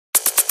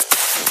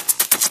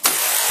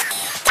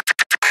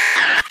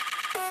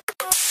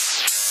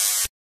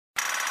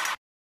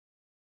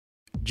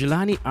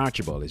Julani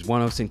Archibald is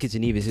one of St. Kitts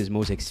and Nevis'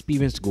 most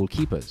experienced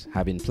goalkeepers,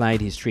 having plied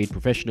his trade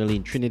professionally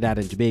in Trinidad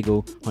and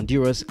Tobago,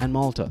 Honduras and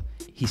Malta.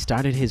 He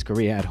started his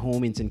career at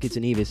home in St. Kitts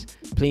and Nevis,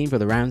 playing for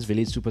the Rams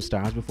Village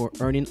Superstars before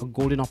earning a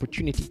golden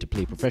opportunity to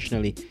play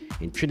professionally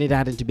in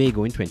Trinidad and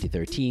Tobago in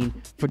 2013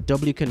 for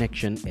W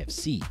Connection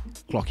FC,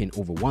 clocking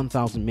over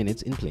 1,000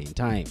 minutes in playing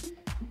time.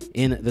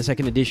 In the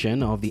second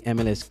edition of the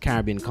MLS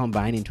Caribbean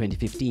Combine in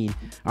 2015,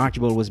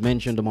 Archibald was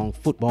mentioned among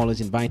footballers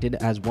invited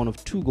as one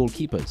of two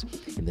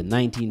goalkeepers in the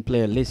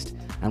 19-player list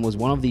and was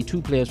one of the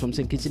two players from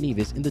St. Kitts and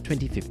Nevis in the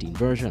 2015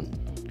 version.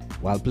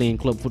 While playing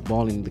club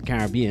football in the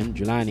Caribbean,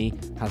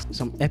 Julani has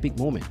some epic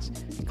moments,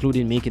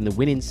 including making the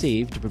winning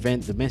save to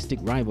prevent domestic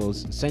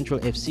rivals Central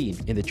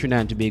FC in the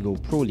Trinidad and Tobago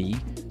Pro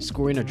League,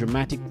 scoring a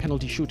dramatic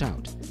penalty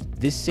shootout.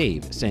 This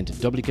save sent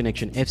W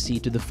Connection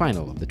FC to the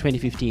final of the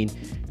 2015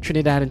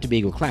 Trinidad and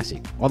Tobago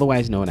Classic,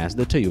 otherwise known as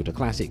the Toyota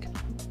Classic.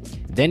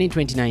 Then in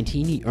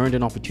 2019, he earned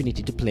an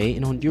opportunity to play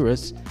in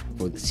Honduras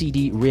for the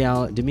CD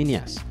Real de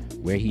Minas,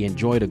 where he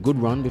enjoyed a good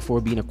run before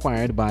being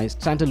acquired by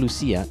Santa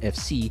Lucia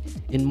FC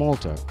in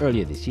Malta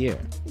earlier this year.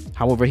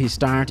 However, his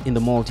start in the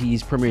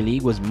Maltese Premier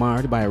League was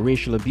marred by a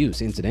racial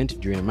abuse incident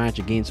during a match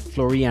against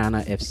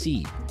Floriana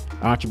FC.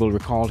 Archibald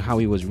recalled how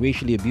he was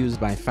racially abused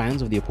by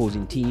fans of the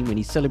opposing team when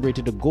he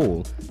celebrated a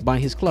goal by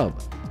his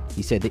club.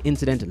 He said the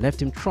incident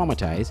left him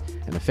traumatized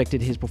and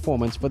affected his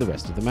performance for the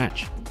rest of the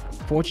match.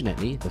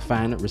 Fortunately, the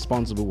fan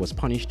responsible was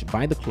punished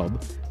by the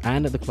club,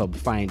 and the club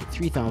fined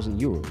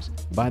 €3,000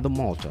 by the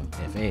Malta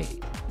FA.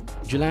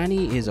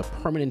 Julani is a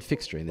permanent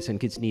fixture in the St.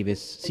 Kitts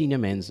Nevis senior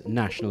men's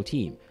national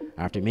team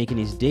after making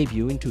his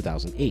debut in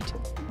 2008.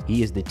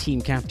 He is the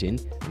team captain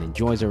and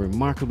enjoys a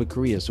remarkable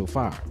career so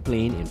far,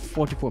 playing in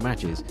 44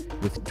 matches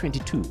with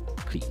 22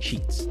 clean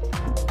sheets.